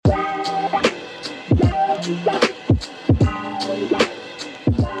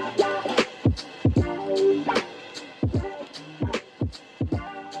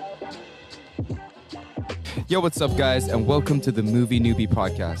Yo, what's up, guys, and welcome to the Movie Newbie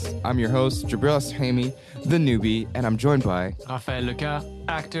Podcast. I'm your host, Jabril Hami, the newbie, and I'm joined by Raphael Leca,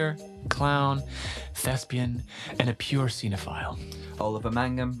 actor, clown, thespian, and a pure cinephile. Oliver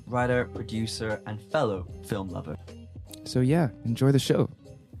Mangum, writer, producer, and fellow film lover. So yeah, enjoy the show.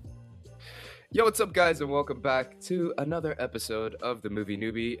 Yo, what's up, guys, and welcome back to another episode of the Movie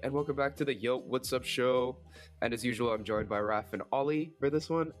Newbie, and welcome back to the Yo, What's Up show. And as usual, I'm joined by Raph and Ollie for this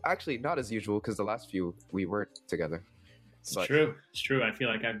one. Actually, not as usual, because the last few we weren't together. It's true. I feel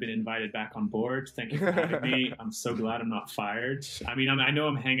like I've been invited back on board. Thank you for having me. I'm so glad I'm not fired. I mean, I know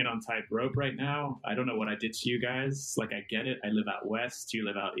I'm hanging on tight rope right now. I don't know what I did to you guys. Like, I get it. I live out west. You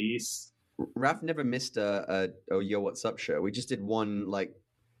live out east. Raph never missed a Yo, What's Up show. We just did one,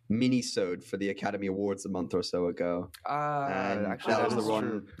 mini-sode for the Academy Awards a month or so ago. And actually, that was the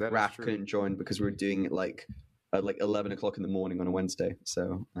one true. Raph couldn't join because we were doing it at 11 o'clock in the morning on a Wednesday.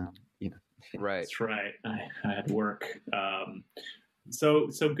 So, Right. That's right. I had work. So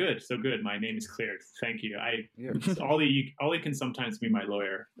good. My name is cleared. Thank you. Ollie can sometimes be my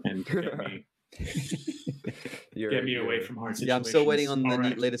lawyer and get me away from hard situations. Yeah, I'm still waiting on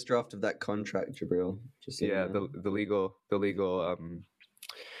the latest draft of that contract, Jabril. The legal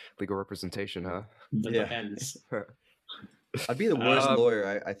representation, huh? I'd be the worst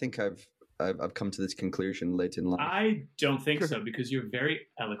lawyer. I think I've come to this conclusion late in life. I don't think so, because you're very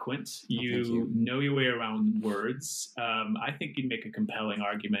eloquent. You know your way around words. I think you'd make a compelling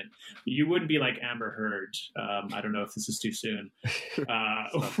argument. You wouldn't be like Amber Heard. I don't know if this is too soon.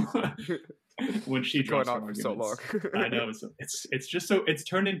 When she drops going on for so long. I know. It's just so it's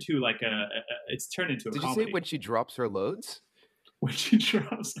turned into a Did comedy. you say when she drops her loads? When she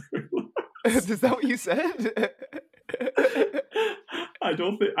drops her loads. Is that what you said? I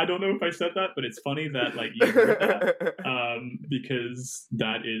don't know if I said that, but it's funny that you heard that, because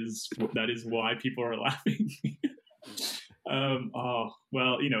that is why people are laughing.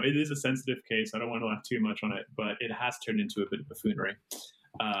 It is a sensitive case. I don't want to laugh too much on it, but it has turned into a bit of buffoonery.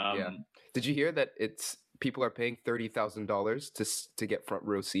 Did you hear that people are paying $30,000 to get front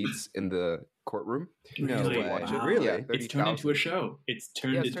row seats in the courtroom? No way. Wow. Really? Yeah, it's turned into a show. It's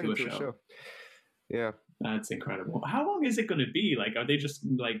turned into a show. Yeah. That's incredible. How long is it going to be? Are they just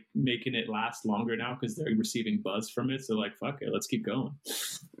making it last longer now because they're receiving buzz from it? So fuck it, let's keep going.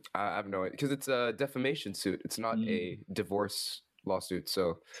 I have no idea, because it's a defamation suit. It's not a divorce lawsuit,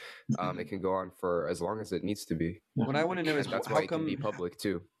 so it can go on for as long as it needs to be. What I want to know is that's why it can be public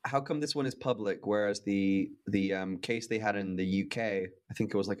too. How come this one is public, whereas the case they had in the UK, I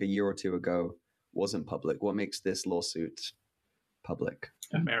think it was a year or two ago, wasn't public? What makes this lawsuit public?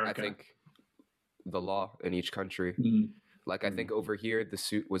 America. I think the law in each country. I think over here the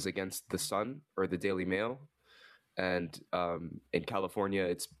suit was against the Sun or the Daily Mail, and in California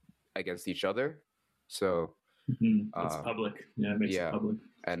it's against each other. So it's public. Yeah, it makes it public.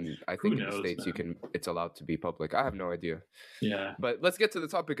 And I think in the States it's allowed to be public. I have no idea. Yeah. But let's get to the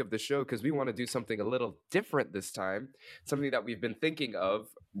topic of the show, because we want to do something a little different this time. Something that we've been thinking of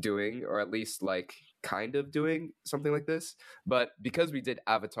doing, or at least kind of doing something like this. But because we did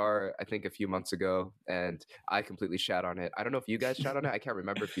Avatar, I think a few months ago, and I completely shat on it. I don't know if you guys shat on it. I can't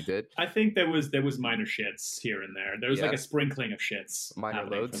remember if you did. I think there was minor shits here and there. There was a sprinkling of shits. Minor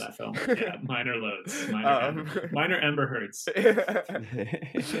loads for that film. Yeah, minor loads. Minor Amber Heards.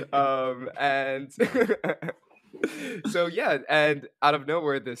 And so yeah, and out of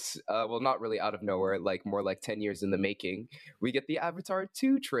nowhere, this not really out of nowhere, more like 10 years in the making, we get the Avatar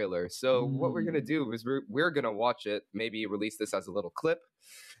 2 trailer. So what we're gonna do is we're gonna watch it, maybe release this as a little clip,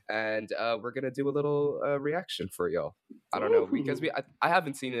 and we're gonna do a little reaction for y'all. I don't know, because I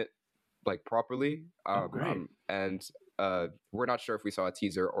haven't seen it properly, and we're not sure if we saw a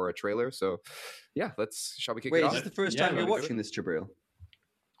teaser or a trailer. So yeah, shall we kick it off? Wait, is this the first time you're watching this, Jabril?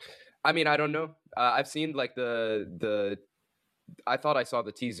 I mean, I don't know. I've seen the I thought I saw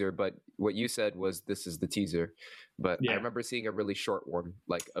the teaser, but what you said was this is the teaser. But I remember seeing a really short one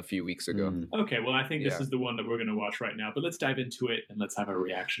a few weeks ago. Okay, well, I think this is the one that we're going to watch right now. But let's dive into it and let's have a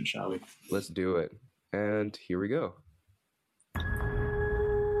reaction, shall we? Let's do it. And here we go.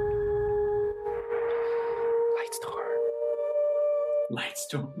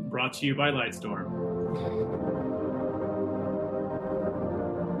 Lightstorm, brought to you by Lightstorm.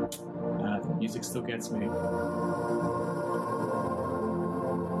 The music still gets me.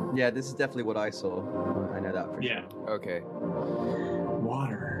 Yeah, this is definitely what I saw. I know that for sure. Okay.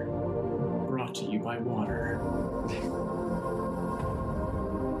 Water, brought to you by water.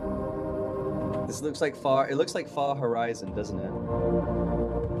 This looks like Far Horizon, doesn't it?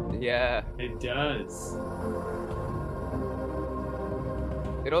 Yeah. It does.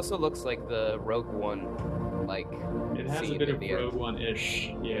 It also looks like the Rogue One like It has a scene bit in of the end. Rogue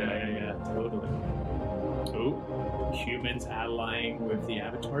One-ish. Yeah, totally. Oh, humans allying with the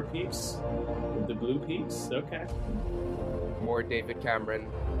Avatar peeps, with the blue peeps. Okay. More David Cameron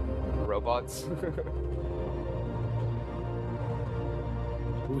robots.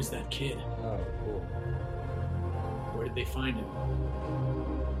 Who is that kid? Oh, cool. Where did they find him?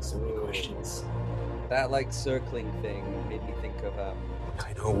 So many questions. That like circling thing made me think of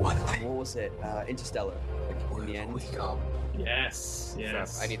I know one thing. what was it? Interstellar. Like in the end. We go. Yes.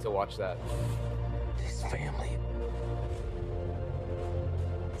 I need to watch that. This family.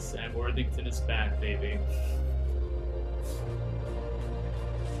 Sam Worthington is back, baby.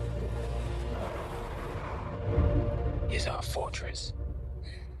 Is our fortress.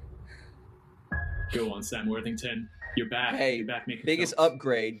 Go on, Sam Worthington. You're back. Hey, You're back making biggest films.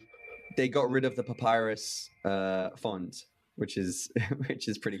 upgrade. They got rid of the papyrus font, which is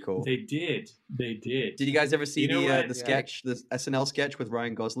pretty cool. They did. Did you guys ever see You know the what? the sketch, the SNL sketch with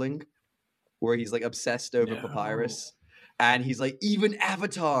Ryan Gosling, where he's like obsessed over No. papyrus, and he's like, even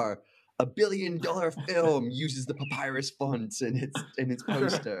Avatar, $1 billion film, uses the papyrus font in its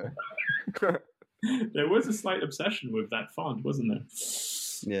poster. There was a slight obsession with that font, wasn't there?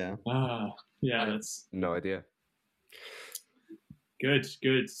 Yeah. Yeah, that's No idea. good.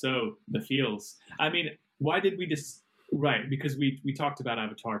 So the feels. I mean, why did we just right? Because we talked about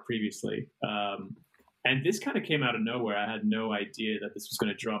Avatar previously, and this kind of came out of nowhere. I had no idea that this was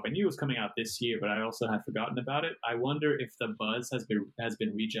going to drop. I knew it was coming out this year, but I also had forgotten about it. I wonder if the buzz has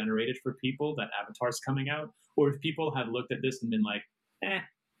been regenerated for people that Avatar's coming out, or if people have looked at this and been like,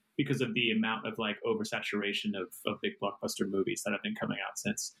 because of the amount of like oversaturation of big blockbuster movies that have been coming out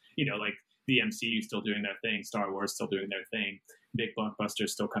since, like the MCU still doing their thing, Star Wars still doing their thing, big blockbusters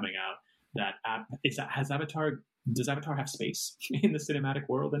still coming out. Does Avatar have space in the cinematic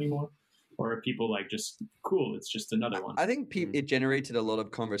world anymore? Or are people like just cool? It's just another one. I think it generated a lot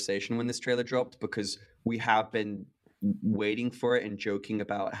of conversation when this trailer dropped because we have been waiting for it and joking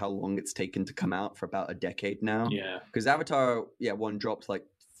about how long it's taken to come out for about a decade now. Yeah. Because Avatar, one dropped like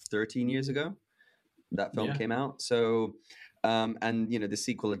 13 years ago. That film came out. So, and the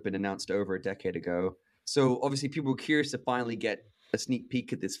sequel had been announced over a decade ago. So obviously people were curious to finally get a sneak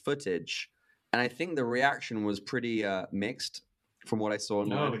peek at this footage. And I think the reaction was pretty mixed from what I saw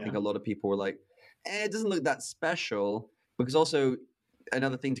online. I think a lot of people were like, it doesn't look that special. Because also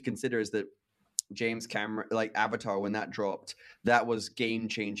another thing to consider is that James Cameron, like Avatar, when that dropped, that was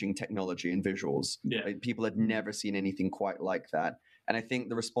game-changing technology and visuals. Yeah. Like, people had never seen anything quite like that. And I think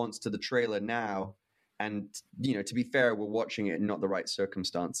the response to the trailer now, and to be fair, we're watching it in not the right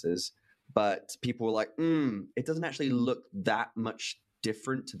circumstances, but people were like, it doesn't actually look that much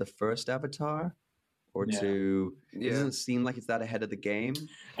different to the first Avatar, or it doesn't seem like it's that ahead of the game.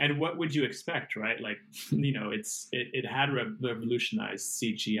 And what would you expect, right? Like, it had revolutionized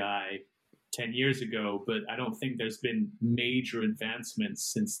CGI 10 years ago, but I don't think there's been major advancements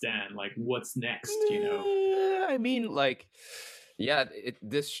since then. Like, what's next, I mean, like,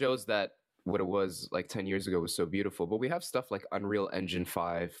 this shows that what it was like 10 years ago was so beautiful, but we have stuff like Unreal Engine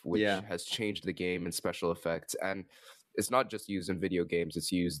 5, which has changed the game in special effects, and it's not just used in video games,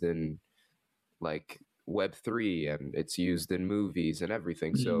 it's used in like Web3, and it's used in movies and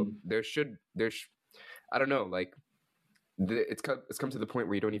everything. So there's I don't know, like it's come to the point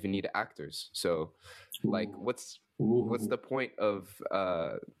where you don't even need actors. So like what's the point of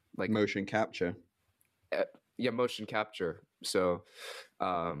like motion capture? Motion capture. So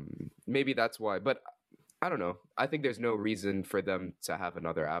maybe that's why, but I don't know. I think there's no reason for them to have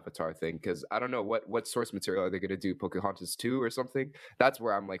another Avatar thing, because I don't know what source material are they going to do, Pocahontas 2 or something? That's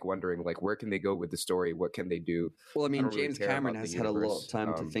where I'm like wondering, like, where can they go with the story? What can they do? Well, I mean, don't really James care Cameron about has the had a lot universe. of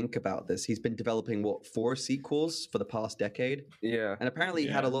time to think about this. He's been developing 4 sequels for the past decade. Yeah. And apparently he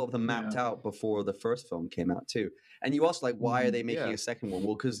had a lot of them mapped out before the first film came out too. And you asked, like, why are they making a second one?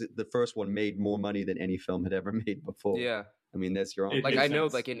 Well, because the first one made more money than any film had ever made before. Yeah. I mean, that's your own. Like, I know,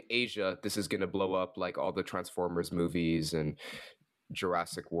 like, in Asia, this is going to blow up, like, all the Transformers movies and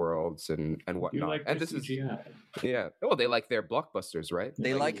Jurassic Worlds and whatnot. You like and this is well, they like their blockbusters, right?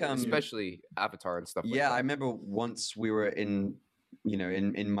 They like especially Avatar and stuff like that. Yeah, I remember once we were in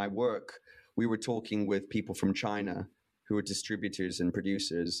my work, we were talking with people from China who were distributors and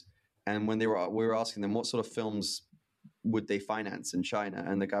producers, and when we were asking them what sort of films would they finance in China,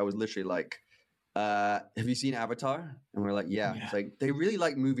 and the guy was literally like, have you seen Avatar? And we're like, yeah. It's like, they really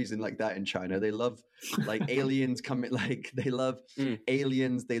like movies like that in China. They love like aliens coming, like they love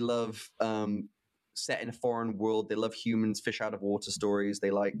aliens. They love set in a foreign world. They love humans, fish out of water stories.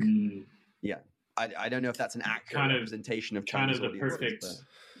 They like, I don't know if that's an accurate Kind of- representation of kind Chinese of the audiences, perfect.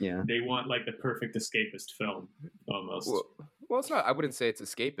 but, yeah. They want like the perfect escapist film almost. Well, it's not. I wouldn't say it's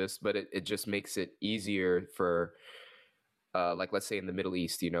escapist, but it just makes it easier for, like, let's say in the Middle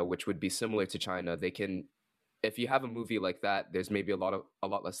East, which would be similar to China. They can, if you have a movie like that, there's maybe a lot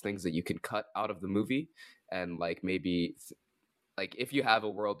less things that you can cut out of the movie, and like maybe, like if you have a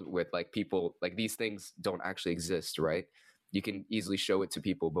world with like people, like these things don't actually exist, right? You can easily show it to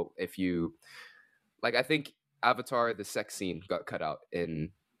people, but if you, like, I think Avatar, the sex scene got cut out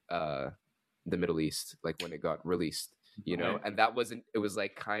in the Middle East, like when it got released, Right. and that wasn't. It was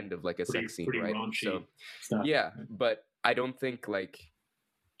like kind of like a sex scene, right? Raunchy So stuff. yeah, but I don't think like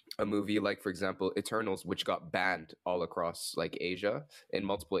a movie like, for example, Eternals, which got banned all across like Asia, in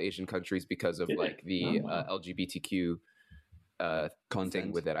multiple Asian countries because of Did it? like the Oh, wow. LGBTQ thing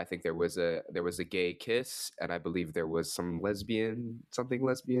Content. with it. I think there was a gay kiss, and I believe there was something lesbian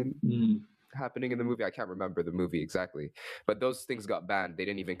Mm. happening in the movie. I can't remember the movie exactly, but those things got banned. They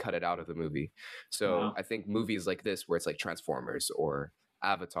didn't even cut it out of the movie. So Wow. I think movies like this, where it's like Transformers or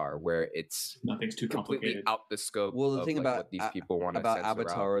Avatar, where it's Nothing's too completely complicated. out the scope Well, the of thing like, about what these people want to about censor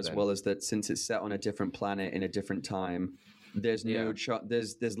Avatar out, as then- well is that since it's set on a different planet in a different time, there's Yeah.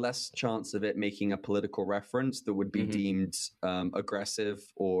 there's less chance of it making a political reference that would be Mhm. deemed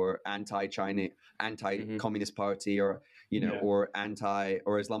aggressive or anti-communist party, or Yeah. or anti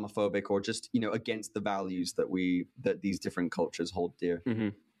or Islamophobic, or just against the values that these different cultures hold dear.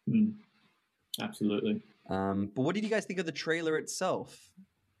 Mhm. Mm. Absolutely. But what did you guys think of the trailer itself?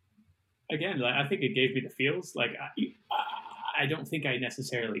 Again, like, I think it gave me the feels. Like I don't think I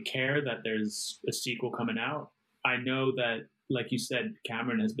necessarily care that there's a sequel coming out. I know that, like you said,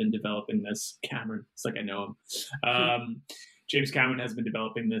 Cameron has been developing this. Cameron, it's like I know him. James Cameron has been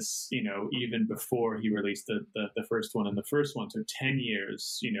developing this, even before he released the first one. And the first one took 10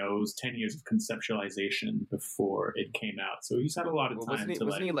 years. It was 10 years of conceptualization before it came out. So he's had a lot of Well, time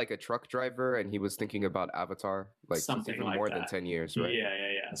wasn't he like a truck driver, and he was thinking about Avatar, like Something even like more than that. 10 years, right?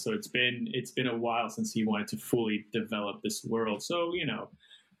 Yeah. So it's been a while since he wanted to fully develop this world. So,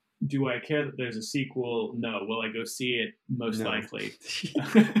 do I care that there's a sequel? No. Will I go see it? Most No. likely.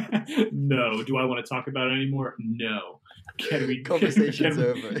 No. Do I want to talk about it anymore? No. Can we Conversation's can,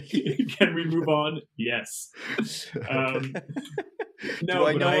 over. Can we move on? Yes. No, Do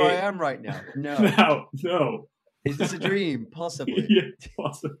I but know where I am right now? No. No. Is this a dream? Possibly. Yeah,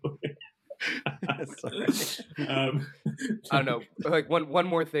 possibly. Sorry. I don't know. Like one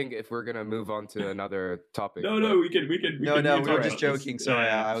more thing, if we're gonna move on to another topic. No, but we can. No, we we can were talk just about joking. this. Sorry,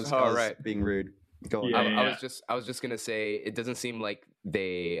 Yeah. I was Right. being rude. Go on. Yeah. I was just gonna say, it doesn't seem like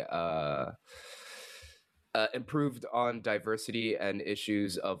they improved on diversity and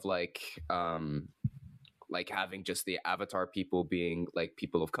issues of like having just the Avatar people being like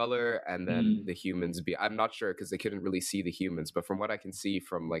people of color, and then the humans be. I'm not sure because they couldn't really see the humans, but from what I can see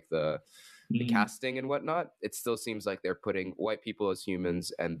from like the casting and whatnot, it still seems like they're putting white people as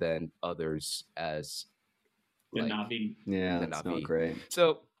humans and then others as The like, Navi. Yeah, the that's not Navi. great.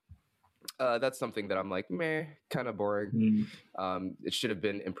 So that's something that I'm like, meh, kind of boring. Mm. It should have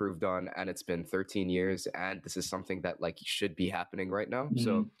been improved on, and it's been 13 years, and this is something that like should be happening right now.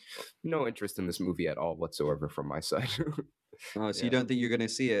 So no interest in this movie at all whatsoever from my side. Oh, so Yeah. you don't think you're going to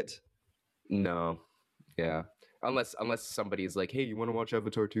see it? No. Yeah. Unless somebody's like, hey, you want to watch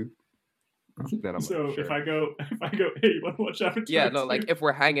Avatar 2? Then I'm So like, sure. if I go, hey, you want to watch Avatar? Yeah, no, 2? like if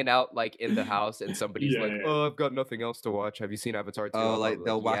we're hanging out like in the house and somebody's Yeah, like, yeah. oh, I've got nothing else to watch. Have you seen Avatar 2? Oh, I'll like be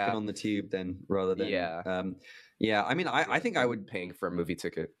they'll whack yeah. it on the tube then, rather than Yeah. yeah. I mean, I think I would, paying for a movie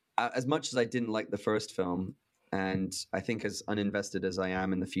ticket. as much as I didn't like the first film, and I think as uninvested as I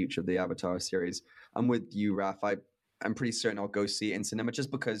am in the future of the Avatar series, I'm with you, Raph. I'm pretty certain I'll go see it in cinema, just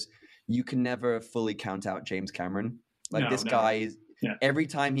because you can never fully count out James Cameron. Like, No, this never. guy is, Yeah. every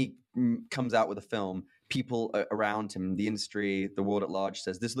time he comes out with a film, people around him, the industry, the world at large,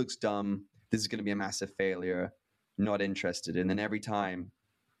 says this looks dumb, this is going to be a massive failure, not interested. And then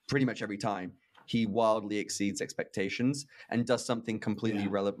pretty much every time, he wildly exceeds expectations and does something completely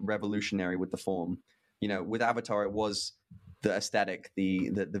revolutionary with the form. With Avatar, it was the aesthetic,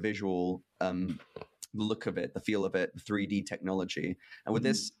 the visual, the look of it, the feel of it, the 3D technology. And with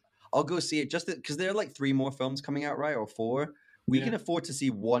this, I'll go see it just because there are like 3 more films coming out, right? Or 4. We can afford to see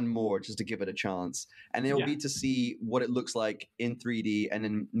one more just to give it a chance. And it'll be to see what it looks like in 3D, and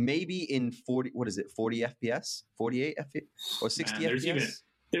then maybe in 40 FPS? 48 FPS? Or 60 FPS?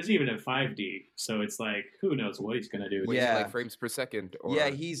 There's even a 5D, so it's like, who knows what he's gonna do? Which is Yeah. like frames per second. Or...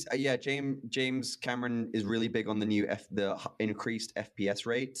 Yeah, James Cameron is really big on the increased FPS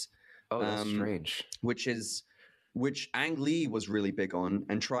rate. Oh, that's strange. Which is which Ang Lee was really big on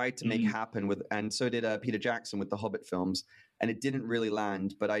and tried to make happen with, and so did Peter Jackson with the Hobbit films, and it didn't really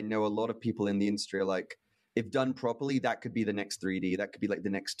land. But I know a lot of people in the industry are like, if done properly, that could be the next 3D. That could be like the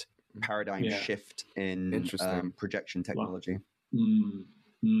next paradigm shift in projection technology.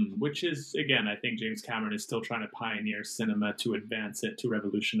 Which is, again, I think James Cameron is still trying to pioneer cinema, to advance it, to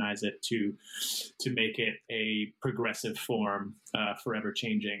revolutionize it, to make it a progressive form, forever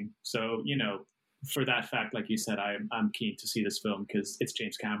changing. So, you know, for that fact, like you said, I'm keen to see this film because it's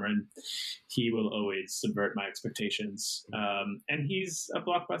James Cameron. He will always subvert my expectations. And he's a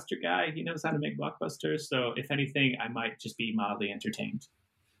blockbuster guy. He knows how to make blockbusters. So if anything, I might just be mildly entertained.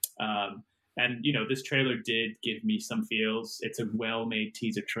 And, you know, this trailer did give me some feels. It's a well-made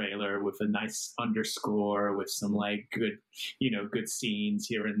teaser trailer with a nice underscore, with some, like, good, you know, good scenes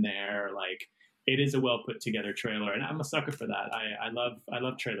here and there. Like, it is a well-put-together trailer, and I'm a sucker for that. I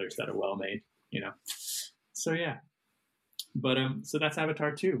love trailers that are well-made, you know. So, yeah. But, so that's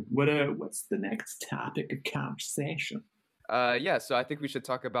Avatar 2. What's the next topic of conversation? Yeah, so I think we should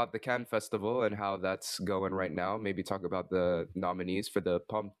talk about the Cannes Festival and how that's going right now. Maybe talk about the nominees for the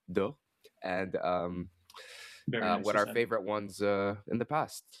Palme d'Or, and Nice what our favorite ones in the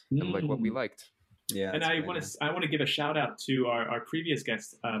past, and like what we liked. Yeah, and I want to give a shout out to our previous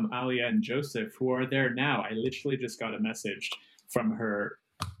guests, Alia and Joseph, who are there now. I literally just got a message from her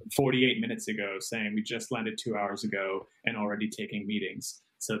 48 minutes ago saying we just landed 2 hours ago and already taking meetings.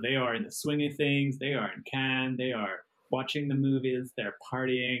 So they are in the swing of things. They are in Cannes. They are watching the movies. They're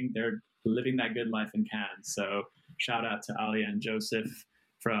partying. They're living that good life in Cannes. So shout out to Alia and Joseph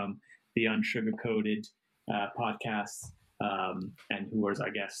from the Unsugarcoated podcast, and who was our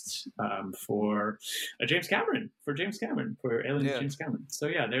guest for James Cameron, for Alien James Cameron. So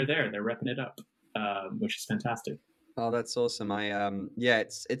yeah, they're there. They're repping it up, which is fantastic. Oh, that's awesome.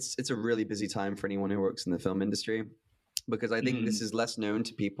 It's a really busy time for anyone who works in the film industry, because I think this is less known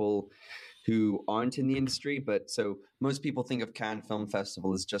to people who aren't in the industry. But so most people think of Cannes Film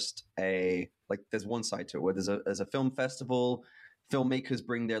Festival as just there's one side to it where there's a film festival. Filmmakers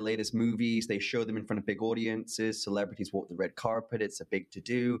bring their latest movies. They show them in front of big audiences. Celebrities walk the red carpet. It's a big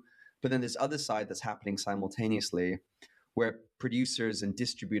to-do. But then this other side that's happening simultaneously, where producers and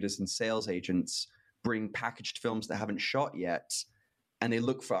distributors and sales agents bring packaged films that haven't shot yet, and they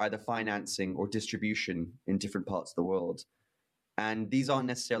look for either financing or distribution in different parts of the world. And these aren't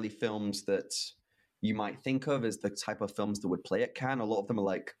necessarily films that you might think of as the type of films that would play at Cannes. A lot of them are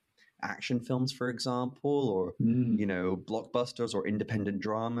like action films, for example, or you know, blockbusters or independent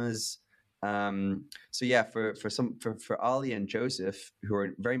dramas. So yeah, for Ali and Joseph, who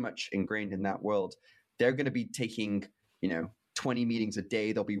are very much ingrained in that world, they're going to be taking, you know, 20 meetings a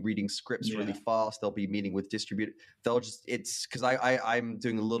day. They'll be reading scripts really fast. They'll be meeting with distributors. It's because I'm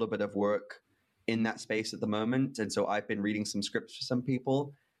doing a little bit of work in that space at the moment, and so I've been reading some scripts for some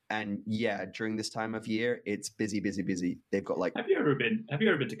people. And yeah, during this time of year, it's busy. They've got like. Have you ever been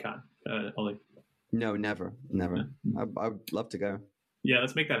to Cannes, Ollie? No, never. I'd love to go. Yeah,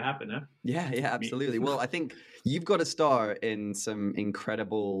 let's make that happen, huh? Yeah, absolutely. Well, I think you've got a star in some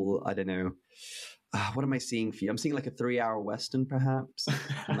incredible, I don't know, what am I seeing for you? I'm seeing like a 3-hour Western, perhaps.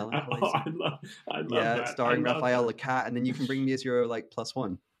 I love that. Starring Raphael Lecat, and then you can bring me as your like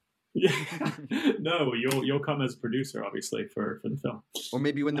 +1. Yeah, no, you'll come as producer, obviously, for the film. Or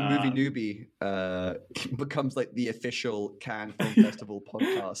maybe when the movie Newbie becomes like the official Cannes Film Festival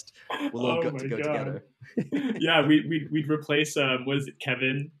podcast, we'll all get to go together. Yeah, we'd replace what is it,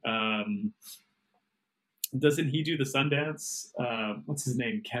 Kevin? Doesn't he do the Sundance? What's his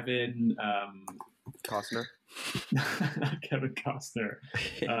name? Kevin Costner. Not Kevin Costner.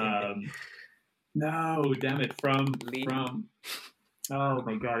 No, damn it! From. Oh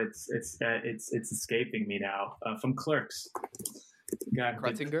my God, it's escaping me now. From Clerks.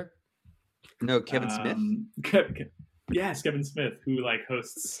 Krutzinger? No, Kevin Smith. Yes, Kevin Smith, who like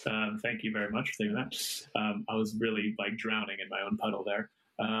hosts. Thank you very much for saying that. I was really like drowning in my own puddle there.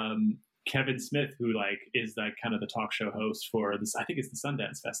 Kevin Smith, who like is like kind of the talk show host for this. I think it's the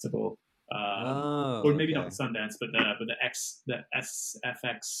Sundance Festival. Or maybe not the Sundance, but the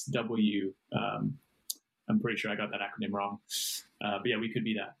SFXW. I'm pretty sure I got that acronym wrong. But yeah, we could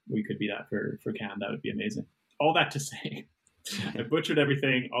be that. We could be that for Cannes. That would be amazing. All that to say, I butchered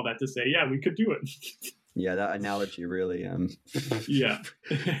everything. All that to say, yeah, we could do it. Yeah, that analogy really, yeah,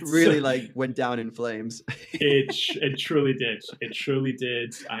 really like went down in flames. It truly did. It truly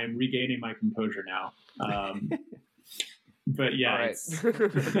did. I am regaining my composure now. But yeah, All right.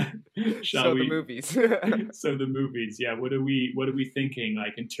 shall So we? the movies. So the movies, yeah. What are we thinking?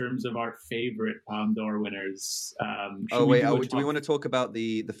 Like in terms of our favorite Palme d'Or winners? Oh wait, do do we want to talk about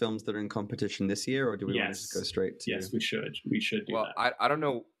the films that are in competition this year, or do we want to just go straight to? Yes, we should. We should do Well, that. I don't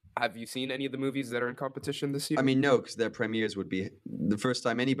know. Have you seen any of the movies that are in competition this year? I mean, no, because their premieres would be the first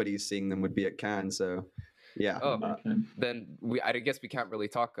time anybody's seeing them would be at Cannes. So, yeah. Oh, then I guess we can't really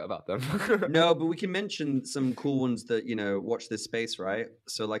talk about them. No, but we can mention some cool ones that watch this space, right?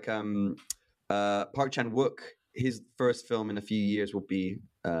 So, like, Park Chan Wook, his first film in a few years will be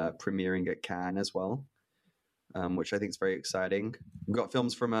premiering at Cannes as well, which I think is very exciting. We've got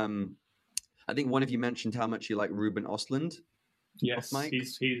films from I think one of you mentioned how much you like Ruben Östlund. Yes,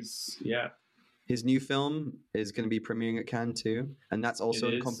 he's yeah. His new film is going to be premiering at Cannes too, and that's also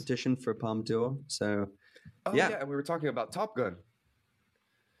in competition for Palme d'Or. So, yeah, and we were talking about Top Gun.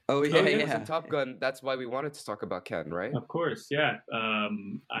 Oh yeah. Top Gun. That's why we wanted to talk about Ken, right? Of course, yeah.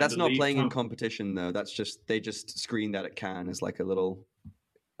 That's not playing in competition though. That's just they just screened that at Cannes as like a little,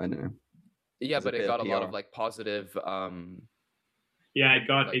 I don't know. Yeah, but it got a lot of like positive. Yeah, it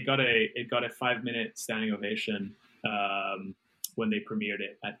got a 5-minute standing ovation when they premiered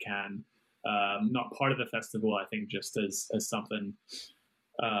it at Cannes. Not part of the festival, I think, just as something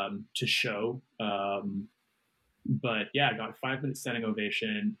to show. But yeah, I got a 5-minute standing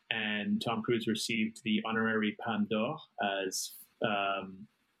ovation, and Tom Cruise received the honorary Palme d'Or as.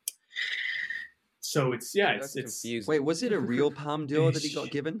 So it's confusing. Wait, was it a real Palme d'Or that he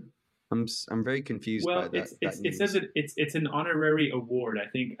got given? I'm very confused by that. It says it's an honorary award. I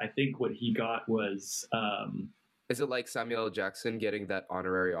think what he got was. Is it like Samuel L. Jackson getting that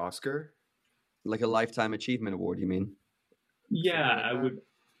honorary Oscar? Like a lifetime achievement award, you mean? Yeah,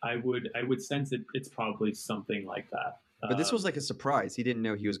 I would sense it's probably something like that. But this was like a surprise. He didn't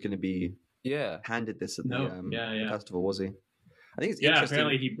know he was going to be handed this at the festival, was he? I think it's interesting.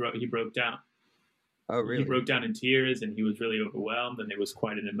 Apparently he broke down. Oh, really? He broke down in tears, and he was really overwhelmed, and it was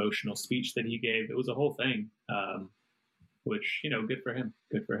quite an emotional speech that he gave. It was a whole thing, which, good for him.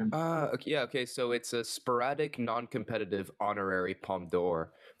 Good for him. Okay. So it's a sporadic, non-competitive honorary Palme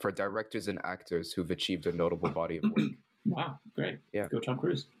d'Or for directors and actors who've achieved a notable body of work. Wow, great. Yeah. Go Tom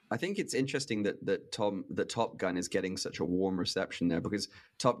Cruise. I think it's interesting that Top Gun is getting such a warm reception there, because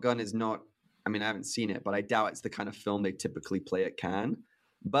Top Gun is not, I mean, I haven't seen it, but I doubt it's the kind of film they typically play at Cannes.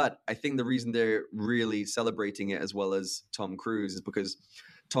 But I think the reason they're really celebrating it as well as Tom Cruise is because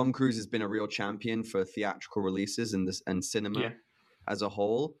Tom Cruise has been a real champion for theatrical releases and cinema as a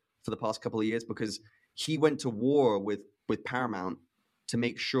whole for the past couple of years, because he went to war with Paramount to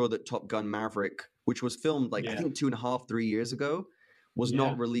make sure that Top Gun Maverick, which was filmed I think 2.5-3 years ago, was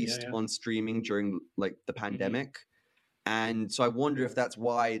not released on streaming during like the pandemic. And so I wonder if that's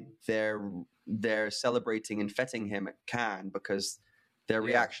why they're celebrating and feting him at Cannes, because their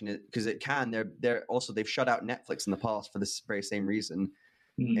reaction is, because at Cannes they've shut out Netflix in the past for this very same reason.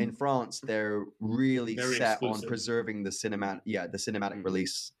 In France, they're really very set exclusive on preserving the cinematic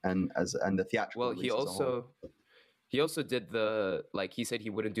release and the theatrical release. He also did he said he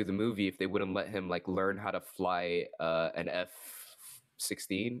wouldn't do the movie if they wouldn't let him like learn how to fly an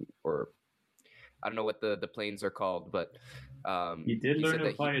F-16, or I don't know what the planes are called, but he did learn how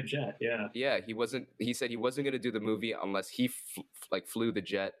to fly a jet. He said he wasn't going to do the movie unless he flew the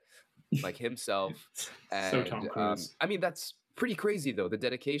jet like himself. And So Tom Cruise. I mean, that's pretty crazy though, the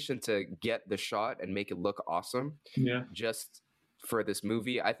dedication to get the shot and make it look awesome just for this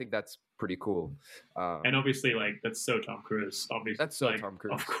movie. I think that's pretty cool. And obviously, like, that's so Tom Cruise. Obviously, that's so Tom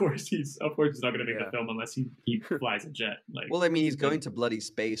Cruise. Of course he's not going to make a film unless he flies a jet. Like, well, I mean, he's going to bloody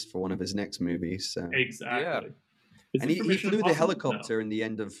space for one of his next movies. So. Exactly. And he flew the helicopter in the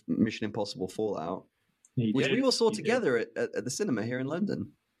end of Mission Impossible Fallout, which we all saw together at the cinema here in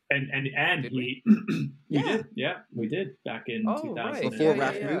London. And we did back in 2000. Right. Before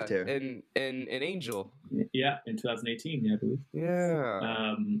Raph moved here. In Angel. Yeah, in 2018, I believe.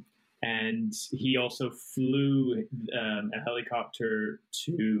 Yeah. And he also flew a helicopter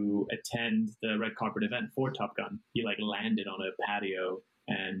to attend the red carpet event for Top Gun. He landed on a patio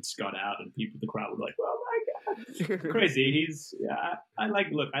and got out, and the crowd were like, "Oh my god, crazy!" I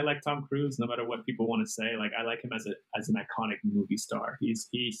like Tom Cruise. No matter what people want to say, I like him as an iconic movie star. He is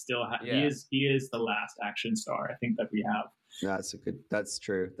the last action star I think that we have. That's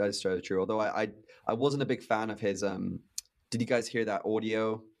true. That is totally true. Although I wasn't a big fan of his. Did you guys hear that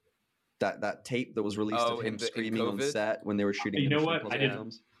audio? That tape that was released of him screaming on set when they were shooting. You know what?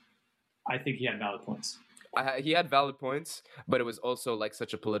 I think he had valid points. He had valid points, but it was also like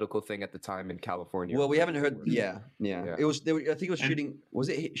such a political thing at the time in California. Well, we where haven't they heard. were- Yeah. Yeah. It was. I think it was And- shooting. Was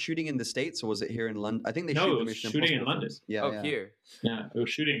it shooting in the States or was it here in London? I think they No, shoot it the was Mission shooting in Impossible London. films. Yeah. Oh, yeah. here. Yeah, it was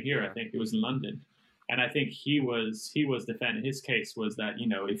shooting here. I think it was in London, and I think he was defending. His case was that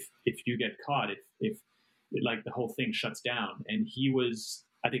if you get caught, if like the whole thing shuts down, and he was.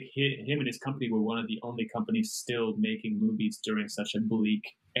 I think him and his company were one of the only companies still making movies during such a bleak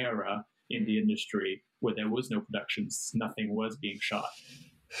era in the industry where there was no productions, nothing was being shot.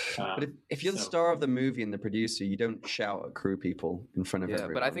 But if you're the So- star of the movie and the producer, you don't shout at crew people in front of Yeah,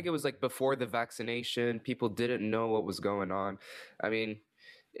 everyone. but I think it was like before the vaccination, people didn't know what was going on. I mean,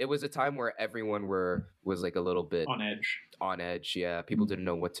 it was a time where everyone was like a little bit on edge. on edge. Yeah, people didn't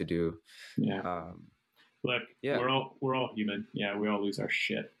know what to do. Yeah. Look, yeah. we're all human. Yeah, we all lose our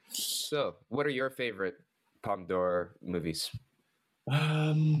shit. So, what are your favorite Palme d'Or movies?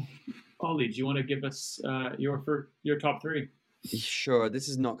 Ollie, do you want to give us your top three? Sure, this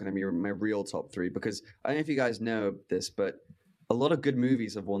is not going to be my real top three because I don't know if you guys know this, but a lot of good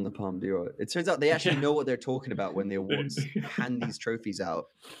movies have won the Palme d'Or. It turns out they actually know what they're talking about when the awards hand these trophies out.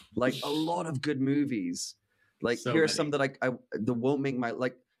 Like a lot of good movies. Like So here are many. some that I that won't make my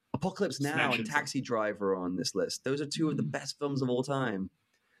like Apocalypse Now Snatch and and Taxi Driver are on this list. Those are two of the best films of all time.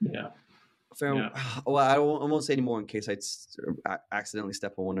 Yeah. Fair. Yeah. Well, I won't say any more in case I accidentally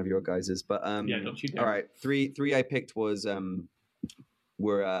step on one of your guys's. But Yeah, don't you dare. all right, three I picked was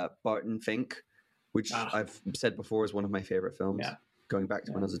were Barton Fink, which I've said before is one of my favorite films. Yeah. Going back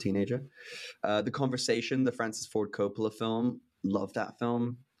to when I was a teenager. The Conversation, the Francis Ford Coppola film. Love that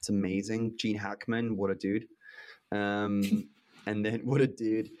film. It's amazing. Gene Hackman, what a dude. And then what a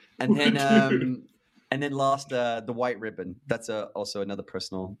dude. And What a then dude. and then last The White Ribbon. That's also another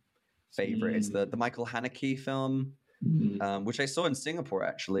personal favorite. It's the Michael Haneke film, which I saw in Singapore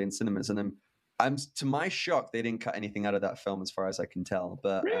actually in cinemas, and I'm to my shock they didn't cut anything out of that film as far as I can tell.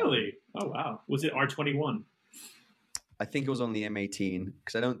 But Really? Oh wow. Was it R21? I think it was on the M18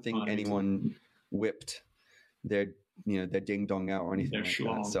 because I don't think On 18. anyone whipped their ding dong out or anything Their like that.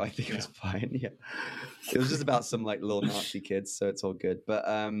 schlong, So I think it was yeah. fine. Yeah, it was just about some like little Nazi kids, so it's all good. But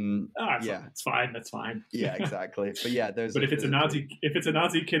yeah, It's fine. That's fine. yeah, exactly. But yeah, those. But if it's a those are three.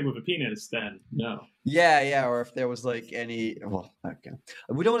 Nazi kid with a penis, then no. Yeah, or if there was like any, well, okay,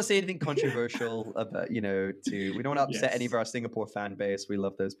 we don't want to say anything controversial about, we don't want to upset Yes. any of our Singapore fan base. We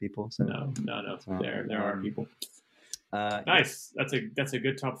love those people. So No. There are people. yeah. Nice. That's a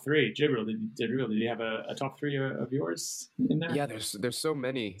good top three. Jibril, did you have a top three of yours in there? Yeah, there's so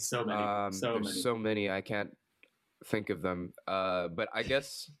many. So many. There's so many. I can't think of them. But I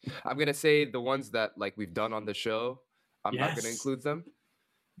guess I'm gonna say the ones that like we've done on the show. I'm not gonna Yes. include them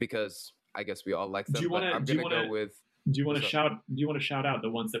because I guess we all like them. Do you but wanna- I'm do you gonna wanna- go with. Do you want to What's shout out the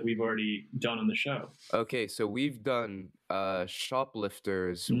ones that we've already done on the show? Okay, so we've done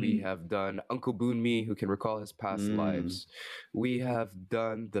Shoplifters. We have done Uncle Boon Me, who can recall his past lives. We have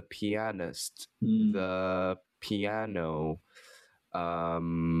done The Pianist, The Piano.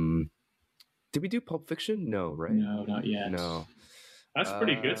 Did we do Pulp Fiction? No, right? No, not yet. No. That's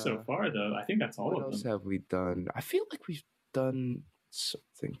pretty good so far, though. I think that's all What of else them. have we done? I feel like we've done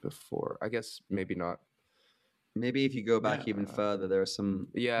something before. I guess maybe not. Maybe if you go back even Yeah. further, there are some.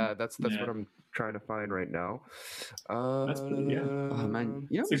 Yeah, that's Yeah. what I'm trying to find right now. That's pretty- yeah. Oh man, I'm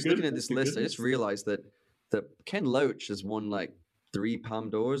It's a just good- looking at it's this a good list. I just list. realized that Ken Loach has won like 3 Palme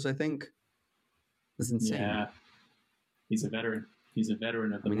d'Ors. I think that's insane. Yeah, he's a veteran. He's a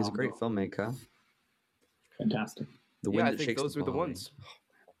veteran of the. I mean, he's a Palme great d'Or. filmmaker. Fantastic. The Yeah, Wind I That think Shakes those were the Barley. ones.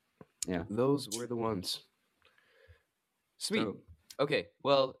 Yeah. Those were the ones. Sweet. So- Okay,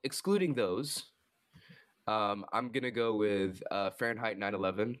 well, excluding those, I'm gonna go with Fahrenheit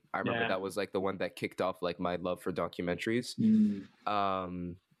 9/11. I remember Yeah. that was like the one that kicked off like my love for documentaries.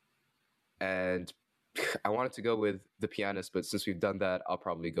 And I wanted to go with The Pianist, but since we've done that, I'll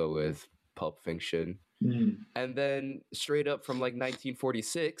probably go with Pulp Fiction. And then straight up from like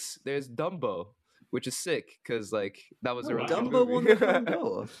 1946, there's Dumbo, which is sick because like that was Oh, a wow. really good Dumbo won the movie. Palme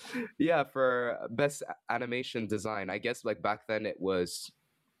d'Or. Yeah, for best animation design. I guess like back then it was,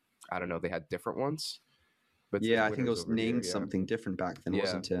 I don't know, they had different ones. But Yeah, there's I think it winners was over here, named yeah. something different back then, Yeah.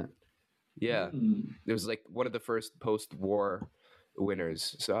 wasn't it? Yeah, it was like one of the first post-war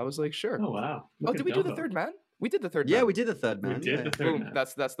winners. So I was like, sure. Oh wow! Oh, Look did at we do the Dumbo. Third Man? We did the Third Yeah, Man. we did the Third We Man. did yeah. the Third Boom. Man.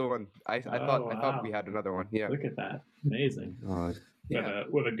 That's the one. I thought wow. we had another one. Yeah. Look at that! Amazing. God. Yeah.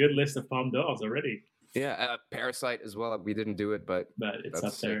 We have a good list of Palme d'Ors already, Yeah. Parasite as well. We didn't do it, but but it's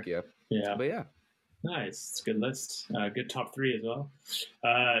that's up there. sick. Yeah. Yeah. But yeah. Nice. It's a good list. Good top three as well.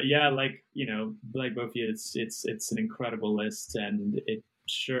 Yeah, like both of you, it's an incredible list, and it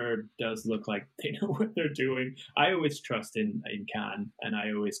sure does look like they know what they're doing. I always trust in Cannes, and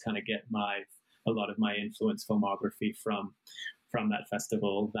I always kind of get a lot of my influence filmography from that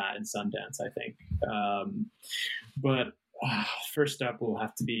festival, that and Sundance, I think. But first up will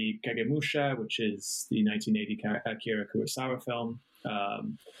have to be Kagemusha, which is the 1980 Akira Kurosawa film,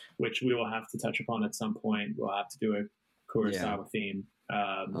 which we will have to touch upon at some point. We'll have to do a Kurosawa theme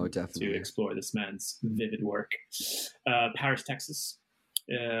to explore this man's vivid work. Paris, Texas,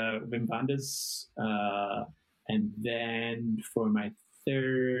 Wim Wenders. And then for my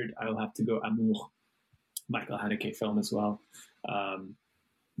third, I will have to go Amour, Michael Haneke film as well.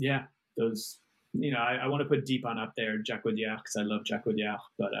 Those, I want to put Deep on up there, Jacques Audiard, because I love Jacques Audiard.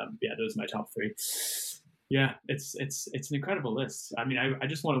 But those are my top three. Yeah, it's an incredible list. I mean, I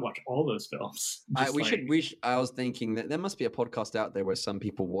just want to watch all those films. I was thinking that there must be a podcast out there where some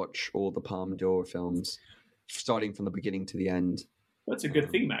people watch all the Palme d'Or films, starting from the beginning to the end. That's a good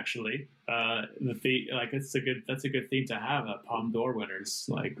theme, actually. That's a good theme to have. Palme d'Or winners,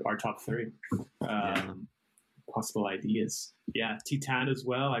 like our top three. Possible ideas. Yeah, Titan as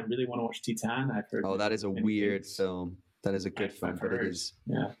well. I really want to watch Titan. I've heard. Oh, that is a weird film. That is a good film, but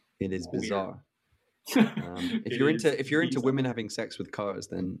it is bizarre. If you're into women having sex with cars,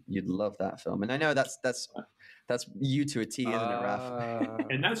 then you'd love that film. And I know that's you to a T, isn't it, Raph?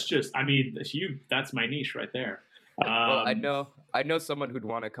 And that's just, that's my niche right there. Well, I know someone who'd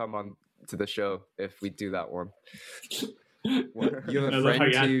want to come on to the show if we do that one. You have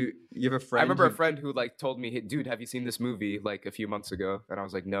a friend. I remember a friend who told me, "Hey, dude, have you seen this movie a few months ago?" And I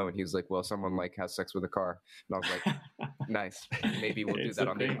was like, "No." And he was like, "Well, someone has sex with a car." And I was like, "Nice. Maybe we'll do that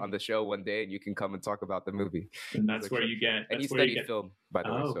on the show one day, and you can come and talk about the movie." And that's where you get. And he studied film, by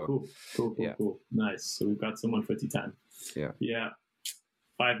the way. So. Cool. Nice. So we've got someone for Titan. Yeah.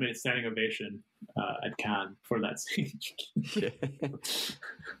 5 minute standing ovation at Cannes for that scene.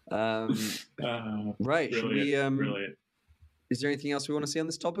 Right. Brilliant, should we? Brilliant. Is there anything else we want to see on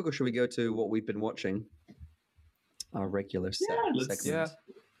this topic, or should we go to what we've been watching? Our regular segment. Yeah.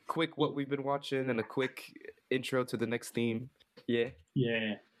 Quick, what we've been watching, and a quick intro to the next theme. Yeah.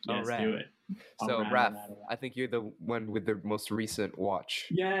 Yeah. Let's do it. So, Raph, I think you're the one with the most recent watch.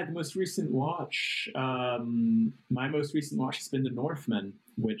 Yeah, the most recent watch. My most recent watch has been The Northman,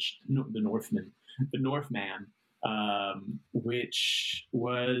 which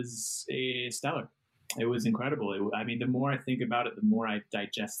was stellar. It was incredible. The more I think about it, the more I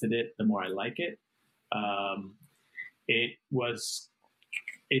digested it, the more I like it. It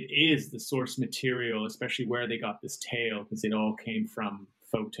is the source material, especially where they got this tale, because it all came from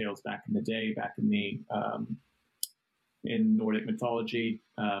folk tales back in the day, back in the in Nordic mythology,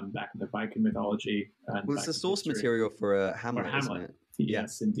 back in the Viking mythology. Well, it's the source material for Hamlet, isn't it?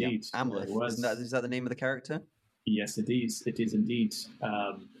 Yes, indeed. Yeah. Hamlet. Is that the name of the character? Yes, it is. It is indeed.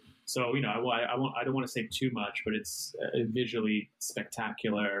 So I don't want to say too much, but it's visually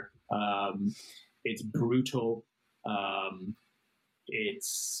spectacular. It's brutal.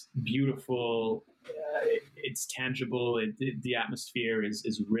 It's beautiful. It's tangible. The atmosphere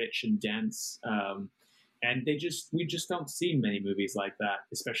is rich and dense. And we just don't see many movies like that,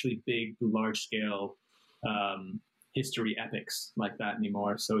 especially big, large scale history epics like that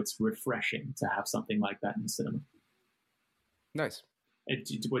anymore. So it's refreshing to have something like that in the cinema. Nice.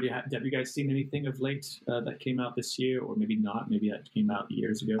 Have you guys seen anything of late that came out this year, or maybe not? Maybe that came out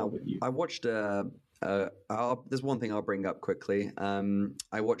years ago. I watched. There's one thing I'll bring up quickly.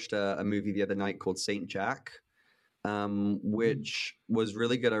 I watched a movie the other night called Saint Jack, which was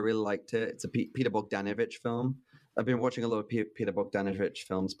really good. I really liked it. It's a Peter Bogdanovich film. I've been watching a lot of Peter Bogdanovich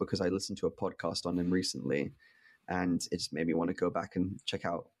films because I listened to a podcast on him recently, and it just made me want to go back and check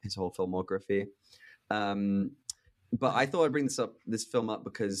out his whole filmography. But I thought I'd bring this film up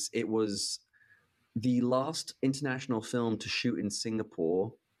because it was the last international film to shoot in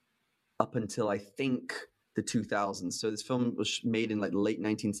Singapore up until, I think, the 2000s. So this film was made in the late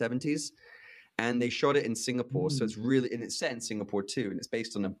 1970s, and they shot it in Singapore. So it's set in Singapore too, and it's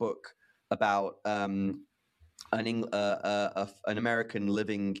based on a book about an American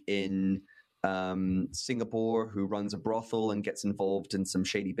living in Singapore who runs a brothel and gets involved in some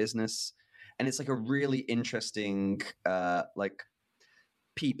shady business. And it's a really interesting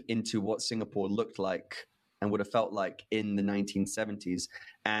peep into what Singapore looked like and would have felt like in the 1970s.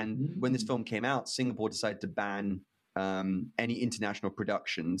 And when this film came out, Singapore decided to ban any international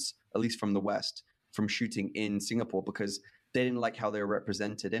productions, at least from the West, from shooting in Singapore because they didn't like how they were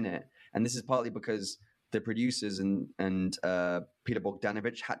represented in it. And this is partly because the producers and Peter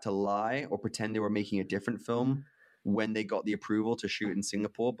Bogdanovich had to lie or pretend they were making a different film when they got the approval to shoot in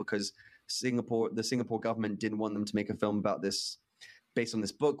Singapore, because the Singapore government didn't want them to make a film about this based on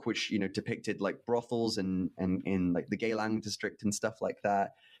this book, which depicted like brothels and in like the Geylang district and stuff like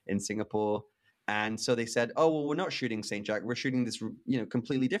that in Singapore. And so they said, "Oh well, we're not shooting Saint Jack. We're shooting this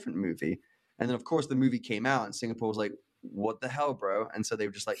completely different movie." And then of course the movie came out, and Singapore was like, "What the hell, bro?" And so they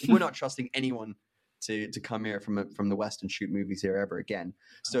were just like, "We're not trusting anyone to come here from the West and shoot movies here ever again."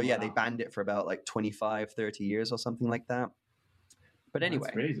 So yeah, they banned it for about like 25, 30 years or something like that. But anyway,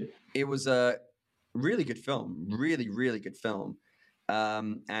 That's crazy. it was a really good film, really, really good film.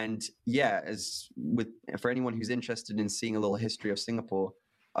 And yeah, for anyone who's interested in seeing a little history of Singapore,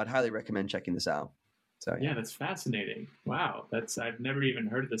 I'd highly recommend checking this out. So Yeah, that's fascinating. Wow, I've never even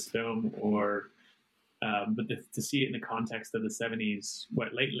heard of this film, but to see it in the context of the '70s,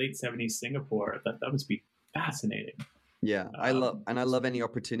 late '70s Singapore, that must be fascinating. Yeah, I love any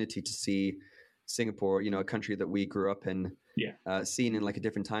opportunity to see Singapore, a country that we grew up in, seen in like a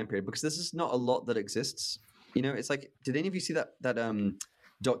different time period, because there's just not a lot that exists. It's like, did any of you see that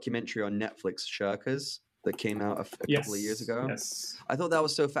documentary on Netflix, Shirkers, that came out a couple of years ago? Yes. I thought that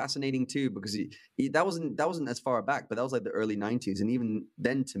was so fascinating too, because that wasn't as far back, but that was like the early 90s. And even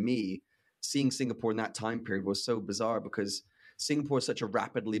then, to me, seeing Singapore in that time period was so bizarre, because Singapore is such a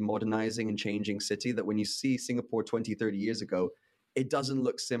rapidly modernizing and changing city that when you see Singapore 20, 30 years ago, it doesn't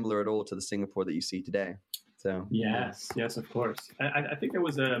look similar at all to the Singapore that you see today. So yes, of course. I think there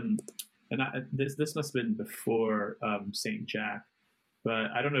was this must have been before Saint Jack,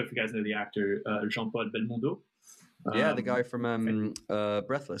 but I don't know if you guys know the actor Jean-Paul Belmondo. The guy from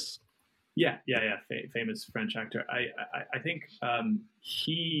Breathless. Yeah, famous French actor. I think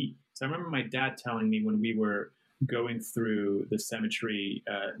he. So I remember my dad telling me when we were going through the cemetery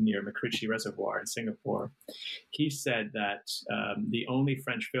near Makrichi Reservoir in Singapore, he said that the only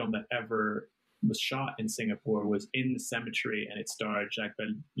French film that ever was shot in Singapore was in the cemetery, and it starred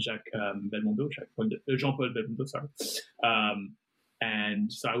Jean-Paul Belmondo. Sorry.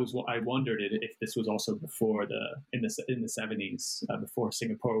 And so I wondered if this was also before in the 70s, before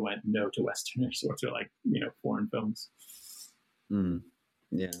Singapore went no to Westerners or to like foreign films.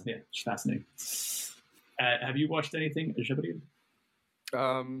 Yeah, it's fascinating. Have you watched anything, Jabari?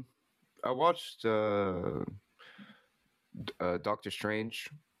 I watched Doctor Strange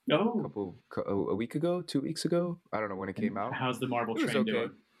a week ago, 2 weeks ago. I don't know when it came out. How's the Marvel train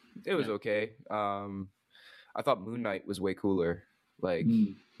doing? It was okay. I thought Moon Knight was way cooler. Like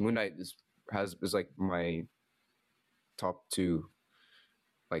Moon Knight is like my top two,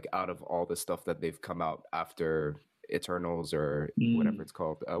 like out of all the stuff that they've come out after Eternals or whatever it's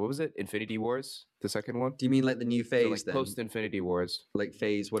called. What was it? Infinity Wars, the second one. Do you mean like the new phase? So like post Infinity Wars, like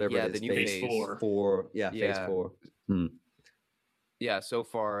phase whatever it is. The new phase 4. Yeah, phase 4. Yeah, so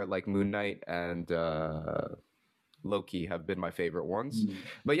far like Moon Knight and Loki have been my favorite ones.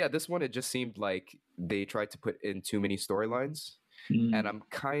 But yeah, this one, it just seemed like they tried to put in too many storylines. And I'm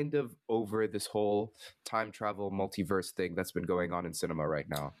kind of over this whole time travel multiverse thing that's been going on in cinema right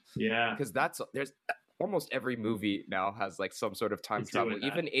now. Yeah. Because there's almost every movie now has like some sort of time travel.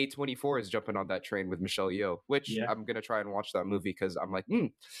 Even A24 is jumping on that train with Michelle Yeoh, which I'm going to try and watch that movie because I'm like,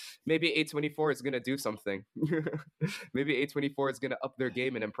 maybe A24 is going to do something. Maybe A24 is going to up their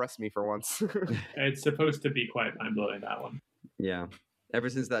game and impress me for once. It's supposed to be quite mind-blowing, that one. Yeah. Ever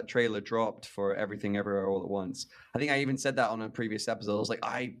since that trailer dropped for Everything Everywhere All at Once. I think I even said that on a previous episode. I was like,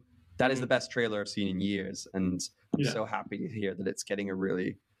 that is the best trailer I've seen in years. And I'm so happy to hear that it's getting a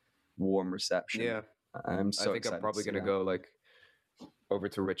really warm reception. Yeah. I'm so I think I'm probably going to go like over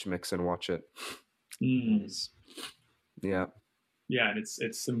to Rich Mix and watch it. Yeah. Yeah, and it's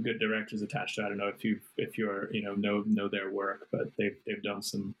some good directors attached to it. I don't know if you're know their work, but they've done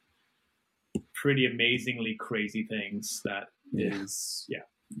some pretty amazingly crazy things that is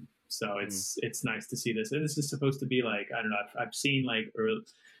so it's nice to see this. And this is supposed to be like, I don't know, I've seen like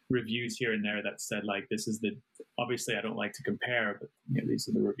reviews here and there that said like this is obviously I don't like to compare, but these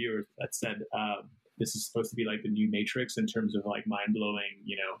are the reviewers that said this is supposed to be like the new Matrix in terms of like mind-blowing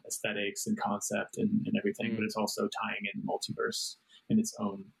aesthetics and concept and everything, but it's also tying in multiverse in its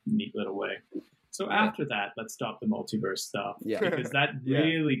own neat little way. So after that, let's stop the multiverse stuff. Yeah. Because that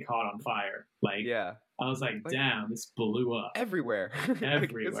really caught on fire. Like, I was like, damn, this blew up. Everywhere.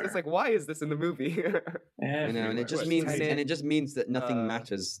 Everywhere. It's like, why is this in the movie? I know, and it just means that nothing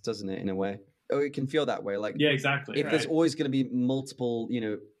matters, doesn't it, in a way? Oh, it can feel that way. Like, yeah, exactly. If there's always going to be multiple,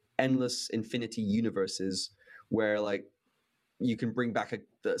 endless infinity universes where like you can bring back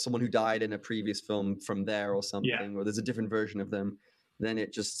someone who died in a previous film from there or something, or there's a different version of them, then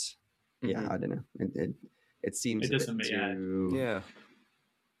it just... I don't know. It seems it doesn't make too...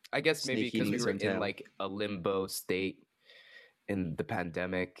 I guess maybe because we were in like a limbo state in the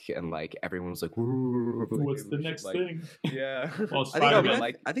pandemic, and like everyone was like, "Ooh, What's we the should, next like-" thing? Yeah. Well, I think,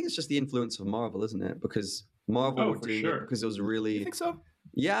 Spider-Man. I think it's just the influence of Marvel, isn't it? Because Marvel Oh, were for doing sure. it because it was You really think so?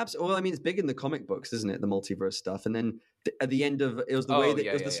 yeah. Well, I mean, it's big in the comic books, isn't it? The multiverse stuff, and then at the end of it was the way Oh, that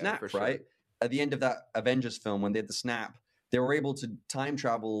yeah, it was yeah, the yeah, snap, for sure. right? At the end of that Avengers film, when they had the snap, they were able to time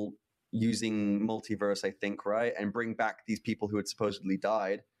travel using multiverse, I think, right, and bring back these people who had supposedly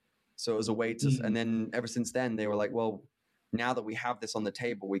died. So it was a way to, and then ever since then, they were like, well, now that we have this on the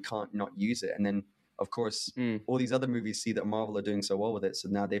table, we can't not use it. And then, of course, all these other movies see that Marvel are doing so well with it, so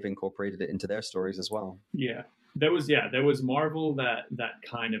now they've incorporated it into their stories as well. Yeah. There was Marvel that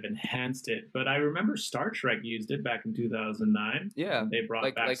kind of enhanced it, but I remember Star Trek used it back in 2009. Yeah. They brought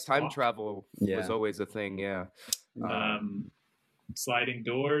back Like time Spock. travel was Yeah. always a thing. Yeah. Sliding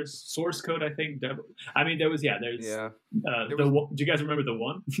doors, source code. I think. I mean, there's Yeah. do was- you guys remember the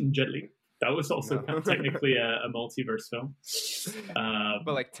one Jet Li? That was also No. kind of technically a multiverse film.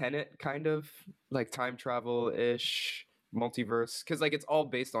 But like Tenet, kind of like time travel ish multiverse, because like it's all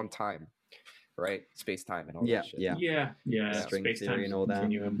based on time, right? Space time and all Yeah, that shit. yeah. String space-time theory and all that.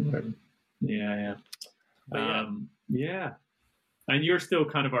 continuum, whatever. Yeah. But yeah. Yeah. And you're still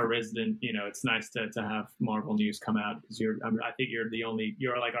kind of our resident. It's nice to have Marvel news come out because I think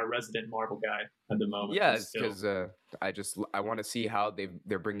you're like our resident Marvel guy at the moment. Yeah, still. because I want to see how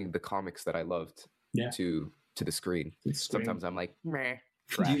they're bringing the comics that I loved to the screen. Sometimes I'm like, meh.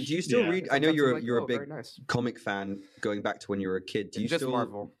 Do you still read? I know Sometimes I'm you're like, you're "Oh, a big very nice." comic fan going back to when you were a kid. Do you Just still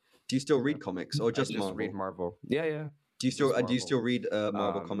Marvel. Do you still read comics or just I just Marvel? read Marvel. Yeah. Do you still just do you Marvel. still read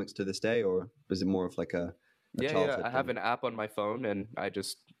Marvel Um, comes to this day, or is it more of like a Yeah. childhood I have thing? an app on my phone, and I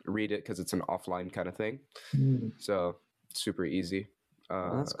just read it because it's an offline kind of thing. So super easy.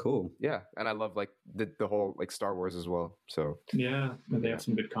 Oh, that's cool. Yeah, and I love like the whole like Star Wars as well. So Yeah, and they have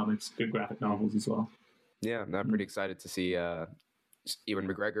some good comics, good graphic novels as well. yeah, and I'm pretty excited to see Ewan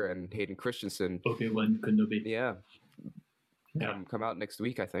McGregor and Hayden Christensen. Obi-Wan Kenobi. Yeah, Yeah. come out next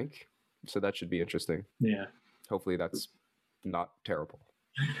week, I think. So that should be interesting. Yeah. Hopefully, that's not terrible.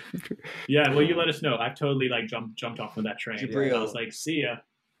 Yeah, well, you let us know. I've totally like jumped off of that train. Jabril. I was like, see ya.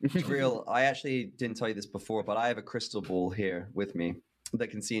 Real. I actually didn't tell you this before, but I have a crystal ball here with me that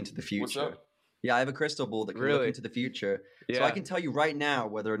can see into the future. What's up? Yeah, I have a crystal ball that can look Really? into the future. So Yeah. I can tell you right now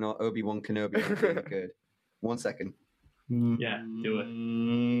whether or not Obi-Wan Kenobi is really good. 1 second. Yeah, do it.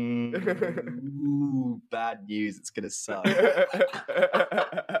 Ooh, bad news. It's gonna suck.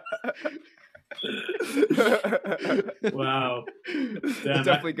 Wow. Damn,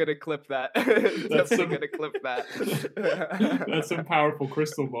 definitely gonna clip that. Definitely some- gonna clip that. That's some powerful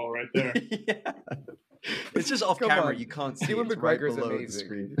crystal ball right there. Yeah. It's just off Come camera. on. You can't see. Ewan It's right McGregor's below the amazing.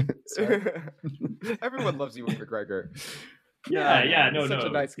 screen. Everyone loves Ewan McGregor. Yeah, no, Such a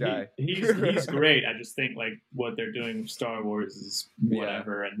nice guy. He's great. I just think like what they're doing with Star Wars is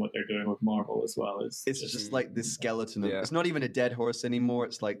whatever, and what they're doing with Marvel as well is It's just like this skeleton. Of, Yeah. It's not even a dead horse anymore.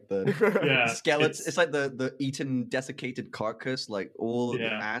 It's like the yeah, skeleton. It's like the eaten, desiccated carcass. Like all of the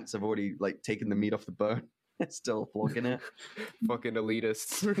Yeah. ants have already like taken the meat off the bone. It's still flogging it. Fucking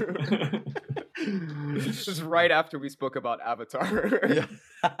elitists. This is right after we spoke about Avatar. Yeah.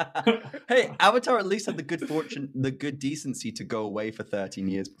 Hey, Avatar at least had the good decency to go away for 13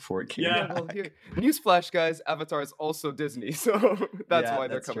 years before it came Yeah, out. Well, here, newsflash, guys. Avatar is also Disney, so that's Yeah, why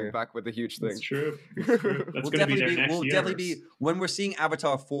they're that's coming true. back with a huge thing. That's true. That's true. That's We'll going to be their definitely be, next we'll year. definitely be when we're seeing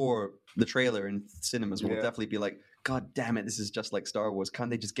Avatar 4, the trailer in cinemas. We'll Yeah. definitely be like, God damn it, this is just like Star Wars.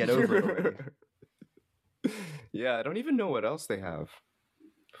 Can't they just get over it already? Yeah, I don't even know what else they have.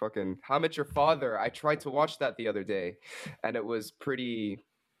 Fucking How I Met Your Father. I tried to watch that the other day, and it was pretty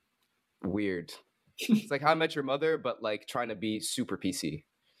weird. It's like How I Met Your Mother, but like trying to be super PC,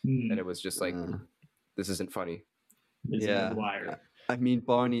 and it was just like, this isn't funny. Yeah. Wire. I mean,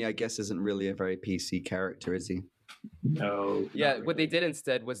 Barney, I guess, isn't really a very PC character, is he? No. Yeah, not what they really. did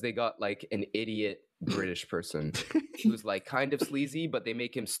instead was they got like an idiot British person who's like kind of sleazy, but they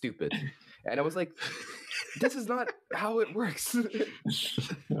make him stupid. And I was like, this is not how it works.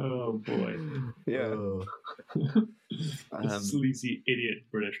 Oh boy. Yeah. A sleazy idiot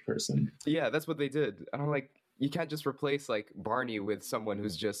British person. Yeah, that's what they did. And I'm like, you can't just replace like Barney with someone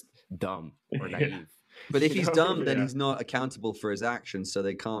who's just dumb or Yeah. naive. But if he's dumb, then Yeah. he's not accountable for his actions, so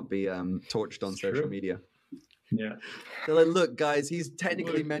they can't be torched on It's social true. media. Yeah. They're like, look, guys, he's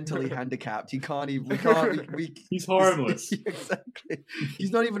technically Look. mentally handicapped. He can't even. We can't. We He's harmless. exactly.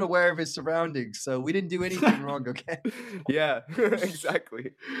 He's not even aware of his surroundings, so we didn't do anything wrong. Okay. Yeah,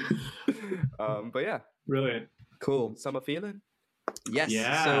 exactly. But yeah, Brilliant. Cool. summer feeling. Yes.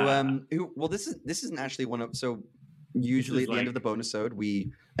 Yeah. So, this isn't actually one of. So, usually is at the end like- of the bonus ode,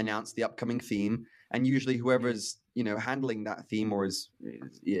 we announce the upcoming theme, and usually whoever's handling that theme or is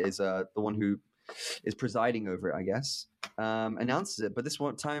the one who is presiding over it, I guess, announces it. But this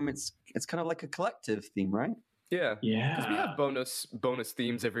one time, it's kind of like a collective theme, right? Yeah. Yeah. Because we have bonus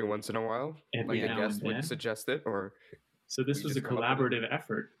themes every once in a while. Every Like a now guest and then. would suggest it, or So this we was a just come up with collaborative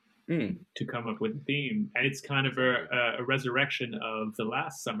effort Mm. to come up with a theme, and it's kind of a resurrection of the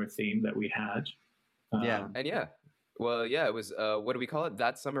last summer theme that we had. Yeah. And it was what do we call it?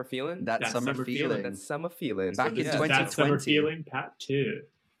 That summer feeling. That summer feeling. That summer feeling. Back this in is that summer 2020. feeling, Pat, too.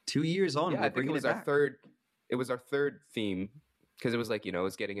 2 years on, Yeah, we're I think it bringing was it our back. third. It was our third theme because it was like it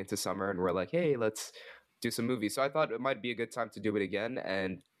was getting into summer, and we're like, hey, let's do some movies. So I thought it might be a good time to do it again,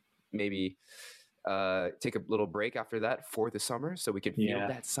 and maybe take a little break after that for the summer, so we can feel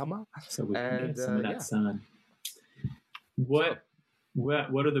that summer. So we can And, get some of that yeah. sun. What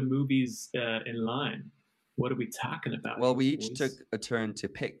are the movies in line? What are we talking about? Well, here, we each boys? took a turn to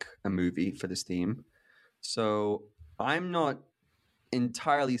pick a movie for this theme. So I'm not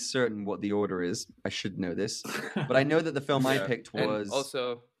entirely certain what the order is. I should know this. But I know that the film I Yeah. picked And was...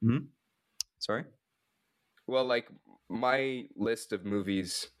 also, Sorry? well, like my list of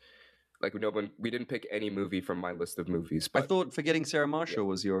movies, like we didn't pick any movie from my list of movies. I But thought Forgetting Sarah Marshall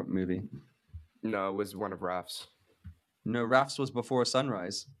was your movie. no, it was one of Raf's. No, Raf's was Before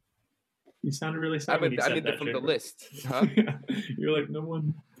Sunrise. You sounded really sad when you said that, from the Trevor. list, huh? You're like, no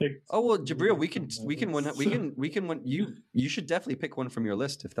one picked. Oh well, Jabril, we can you should definitely pick one from your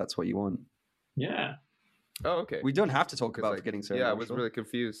list if that's what you want. Yeah. Oh, okay. We don't have to talk 'Cause, about like, Forgetting Sarah yeah, I Marshall. was really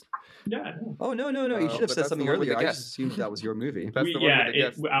confused. Yeah. No. Oh no! You Oh, should have but said that's something the one with earlier. the I guest. just assumed that was your movie. That's the one with the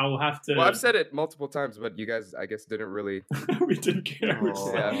guest. I'll have to. Well, I've said it multiple times, but you guys, I guess, didn't really. we didn't care. We're,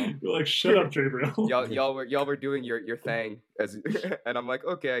 Aw. Yeah. we're like, shut up, Trevor. y'all were doing your thing as, and I'm like,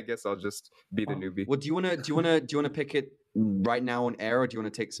 okay, I guess I'll just be the newbie. Well, do you wanna pick it right now on air, or do you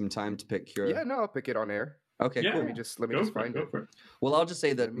want to take some time to pick your? Yeah, no, I'll pick it on air. Okay, Yeah. cool. Let me just Go for find it. it. Go for it. Well, I'll just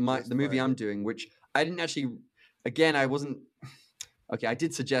say that Let me the movie find I'm it. doing, which I didn't actually, again, I wasn't. Okay, I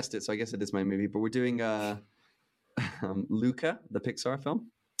did suggest it, so I guess it is my movie. But we're doing Luca, the Pixar film,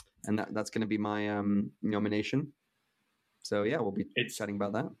 and that's going to be my nomination. So yeah, we'll be chatting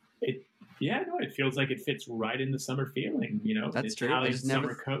about that. It feels like it fits right in the summer feeling. That's true. I Italian just never-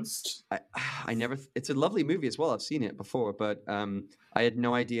 summer coast. I never. It's a lovely movie as well. I've seen it before, but I had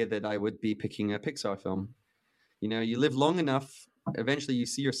no idea that I would be picking a Pixar film. You live long enough, eventually you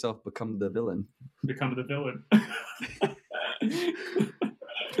see yourself become the villain. Become the villain.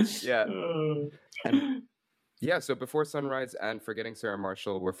 Yeah. Uh, Yeah, so Before Sunrise and Forgetting Sarah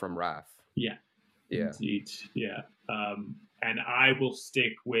Marshall were from Raf. yeah. Yeah. Indeed. Yeah. And I will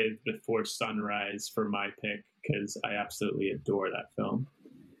stick with Before Sunrise for my pick because I absolutely adore that film.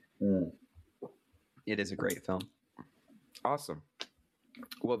 It is a great film. Awesome.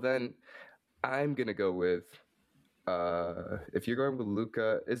 Well, then I'm going to go with, if you're going with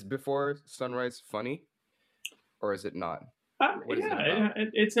Luca, is Before Sunrise funny? Or is it not? What is it about?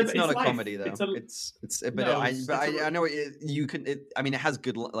 It's Not a life. comedy though. It's a, But No, I it's a- know you can. I mean, it has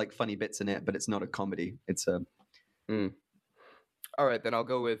good like funny bits in it, but it's not a comedy. It's a. All right, then I'll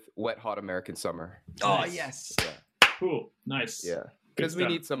go with Wet Hot American Summer. Nice. Yes. cool. Nice. Yeah. Good Because we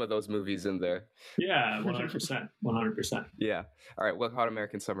stuff. need some of those movies in there. Yeah, 100%. 100%. Yeah. All right, Wet Hot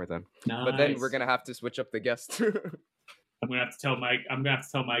American Summer then. Nice. But then we're going to have to switch up the guest. I'm gonna have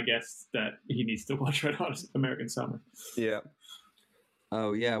to tell my guest that he needs to watch Red Hot American Summer Yeah.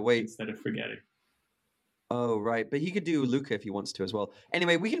 Oh yeah. Wait. instead of forgetting. Oh right. But he could do Luca if he wants to as well.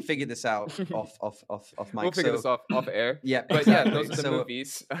 Anyway, we can figure this out off mic. We'll figure this off air. Yeah. But yeah, exactly. those are the So-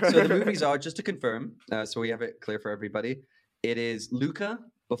 movies. So the movies are, just to confirm, so we have it clear for everybody. It is Luca,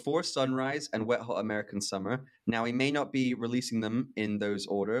 Before Sunrise, and Wet Hot American Summer. Now we may not be releasing them in those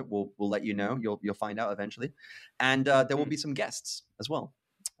order. We'll let you know. You'll find out eventually, and there will be some guests as well.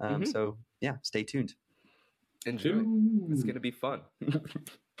 So yeah, stay tuned. Enjoy. It's going to be fun.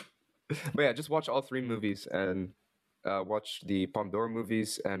 But yeah, just watch all three movies and watch the Pandora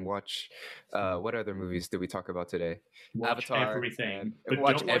movies and watch what other movies did we talk about today? Watch Avatar. everything. And But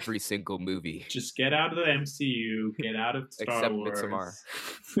watch don't watch- every single movie. Just get out of the MCU. Get out of Star Except Wars.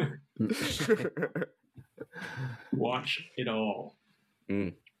 Midsommar. Watch it all.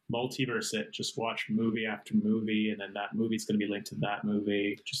 Mm. Multiverse it. Just watch movie after movie, and then that movie's going to be linked to that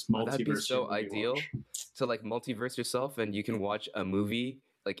movie. Just multiverse. That'd be so your movie ideal. watch. To like multiverse yourself and you can watch a movie,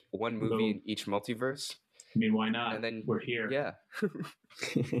 like one movie in each multiverse. I mean, why not? And then we're here. Yeah.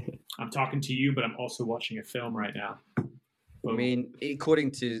 I'm talking to you, but I'm also watching a film right now. I Boom. mean,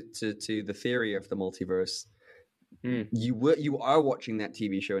 according to the theory of the multiverse, Hmm. you are watching that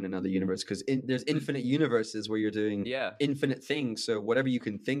TV show in another universe because there's infinite universes where you're doing Yeah. infinite things. So whatever you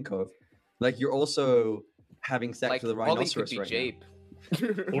can think of, Like you're also having sex Like with a Ollie could rhinoceros be right Jape.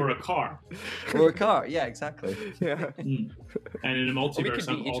 Or a car. now. Or a car. Yeah, exactly. Yeah. And in a Or we multiverse, could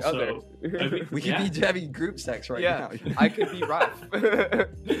I'm be each also. other. We could be having group sex right Yeah, now. I could be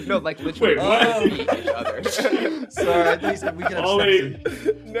Raph. No, like literally, Wait, what? we could be each other. Sorry, I thought you said we could have Ollie, sex.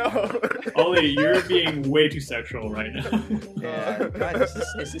 No. Ollie, you're being way too sexual right now. Yeah, guys,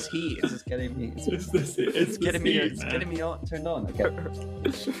 is this heat? Is this getting me? It's getting me. It's getting me on, turned on. Okay.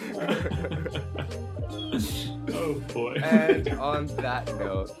 Oh boy. And on that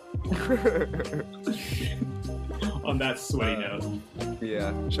note, On that sweaty note.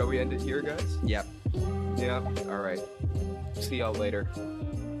 yeah, shall we end it here, guys? Yep. Yeah. All right. See y'all later.